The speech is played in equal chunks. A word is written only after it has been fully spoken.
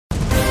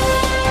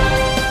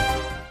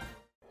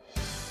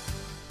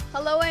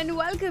Hello and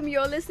welcome.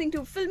 You're listening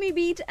to Filmy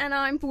Beat and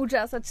I'm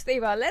Pooja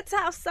Sachdeva. Let's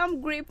have some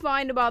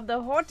grapevine about the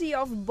hottie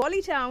of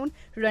Bollytown,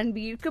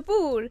 Ranbir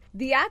Kapoor.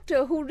 The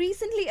actor who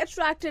recently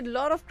attracted a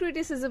lot of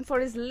criticism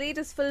for his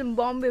latest film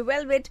Bombay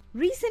Velvet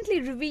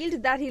recently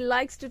revealed that he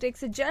likes to take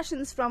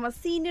suggestions from a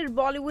senior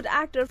Bollywood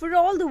actor for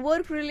all the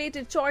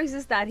work-related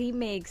choices that he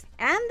makes.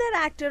 And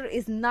that actor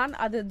is none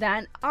other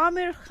than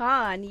Aamir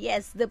Khan,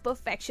 yes, the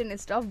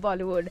perfectionist of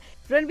Bollywood.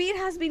 Ranbir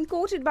has been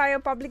quoted by a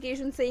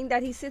publication saying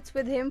that he sits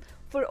with him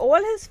for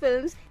all his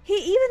films. He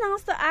even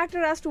asked the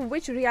actor as to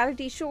which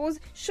reality shows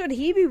should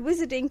he be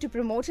visiting to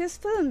promote his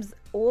films.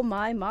 Oh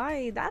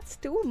my, that's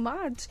too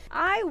much.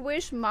 I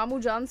wish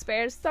Mamujan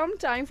spares some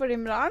time for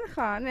Imran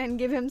Khan and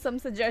give him some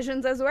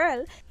suggestions as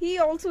well. He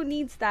also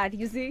needs that,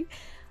 you see.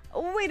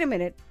 Wait a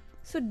minute.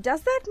 So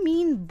does that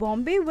mean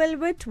Bombay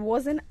Velvet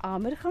was an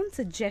Aamir Khan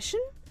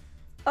suggestion?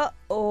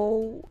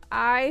 Uh-oh,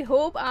 I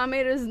hope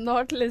Aamir is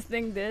not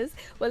listening this.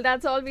 Well,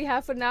 that's all we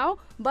have for now.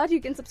 But you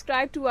can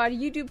subscribe to our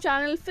YouTube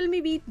channel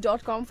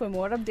filmybeat.com for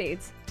more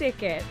updates. Take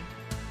care.